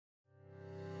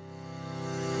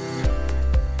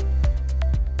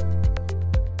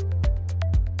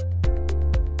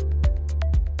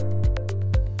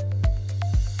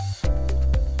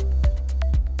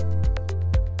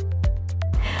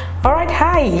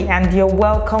And you're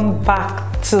welcome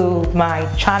back to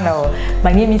my channel.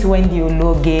 My name is Wendy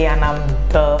Ologe and I'm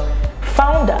the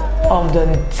founder of the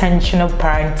Intentional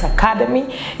Parent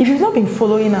Academy. If you've not been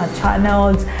following our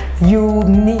channels, you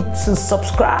need to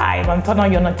subscribe and turn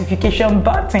on your notification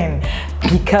button,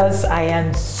 because I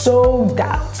am sold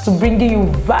out to bringing you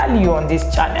value on this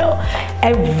channel.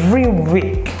 Every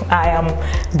week I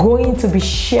am going to be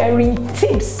sharing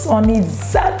tips on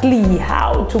exactly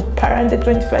how to parent the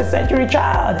 21st century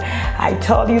child. I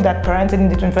told you that parenting in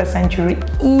the 21st century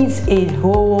is a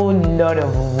whole lot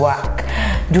of work.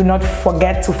 Do not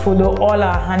forget to follow all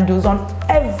our handles. On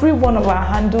every one of our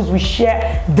handles we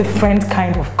share different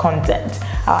kind of content.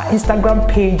 Our Instagram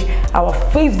page, our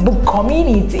Facebook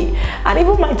community, and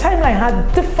even my timeline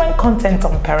has different content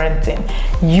on parenting.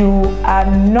 You are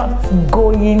not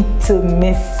going to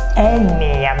miss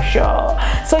any, I'm sure.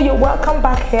 So you're welcome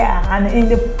back here. And in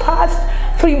the past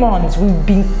 3 months we've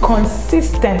been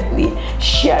consistently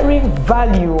sharing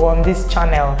value on this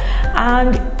channel,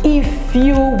 and if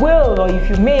you will, or if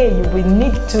you may,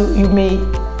 you may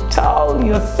tell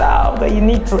yourself that you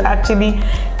need to actually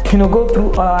go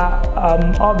through our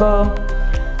other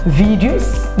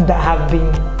videos that have been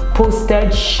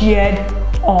posted, shared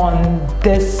on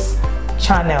this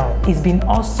channel. It's been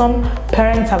awesome.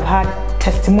 Parents have had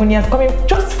testimonials coming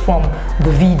just from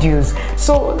the videos.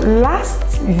 So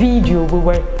last video we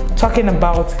were talking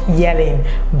about yelling.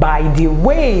 By the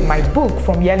way, my book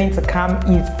From Yelling to Calm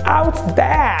is out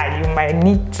there. You might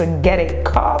need to get a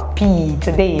copy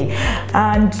today,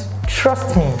 and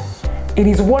trust me, it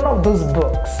is one of those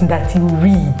books that you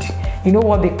read. You know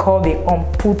what they call the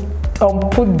unput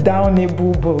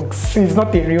downable books. It's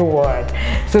not a real word.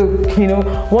 So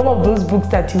one of those books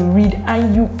that you read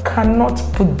and you cannot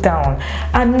put down.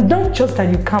 And not just that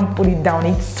you can't put it down,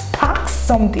 it sparks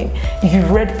something. If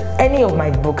you've read any of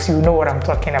my books, you know what I'm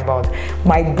talking about.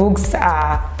 My books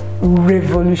are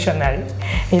revolutionary.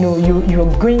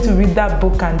 You're going to read that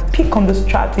book and pick on the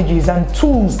strategies and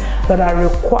tools that are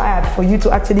required for you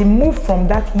to actually move from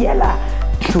that yeller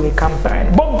to a calm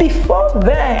parent. But before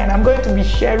then, I'm going to be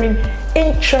sharing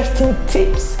interesting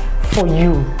tips for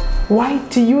you. Why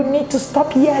do you need to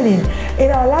stop yelling? In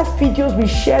our last videos, we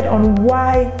shared on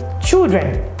why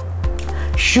children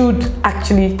should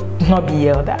actually not be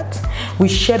yelled at. We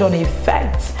shared on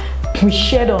effects. We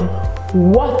shared on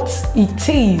what it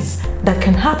is that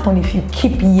can happen if you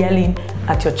keep yelling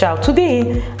at your child.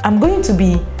 Today, I'm going to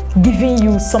be giving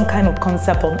you some kind of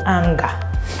concept on anger,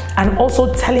 and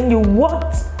also telling you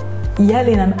what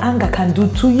yelling and anger can do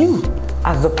to you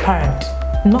as a parent,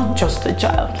 not just the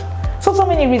child. So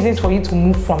many reasons for you to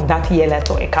move from that yeller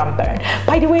to a calm parent.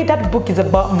 By the way, that book is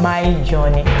about my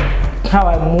journey, how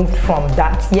I moved from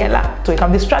that yeller to a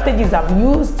calm. The strategies I've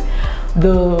used,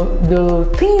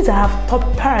 the things I have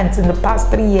taught parents in the past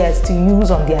 3 years to use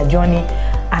on their journey,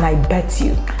 and I bet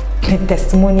you the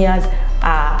testimonials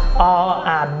are all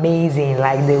amazing,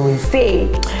 like they will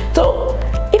say. So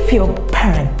if you're a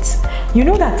parent, you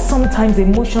know that sometimes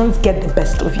emotions get the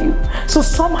best of you. So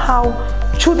somehow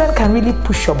children can really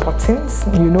push your buttons,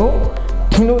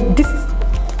 this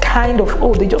kind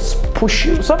of, they just push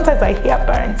you. Sometimes I hear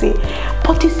parents say,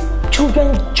 but these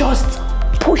children just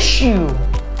push you.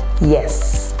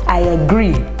 Yes, I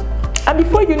agree. And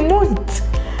before you know it,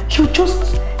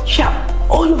 you're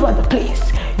all over the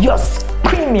place. You're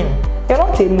screaming. You're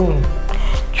not alone.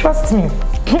 Trust me.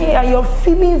 And your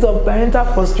feelings of parental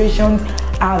frustrations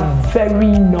are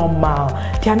very normal.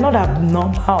 They are not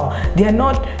abnormal. They are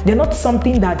not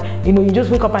something that you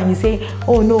just wake up and you say,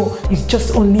 oh no, it's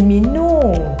just only me.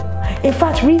 No. In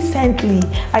fact, recently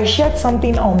I shared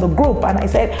something on the group and I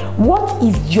said, what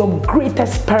is your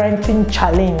greatest parenting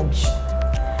challenge?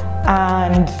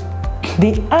 And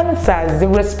the answers, the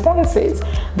responses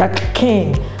that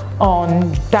came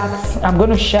on that, I'm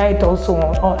going to share it also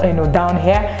down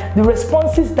here. The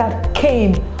responses that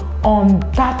came on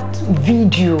that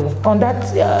video, on that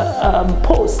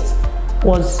post,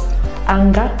 was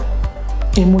anger,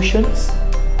 emotions.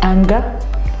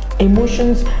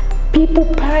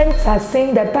 Parents are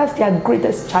saying that that's their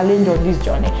greatest challenge on this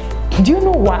journey. Do you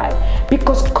know why?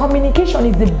 Because communication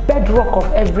is the bedrock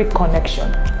of every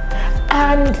connection,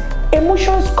 and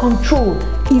emotions control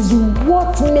is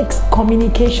what makes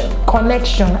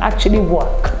connection actually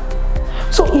work.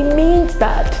 So it means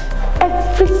that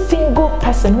every single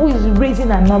person who is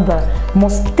raising another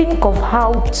must think of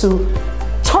how to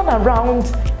turn around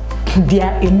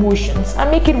their emotions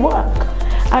and make it work,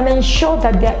 and ensure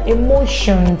that their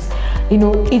emotions,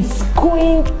 is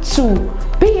going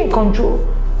to be in control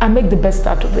and make the best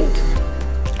out of it.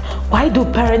 Why do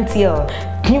parents yell?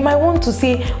 You might want to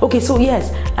say, okay, so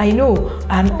yes, I know,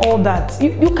 and all that.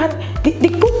 You can, the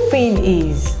good thing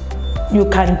is, you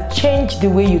can change the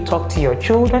way you talk to your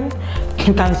children.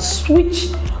 You can switch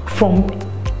from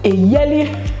a yeller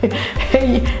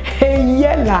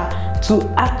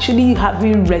to actually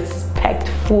having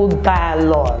respectful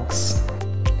dialogues.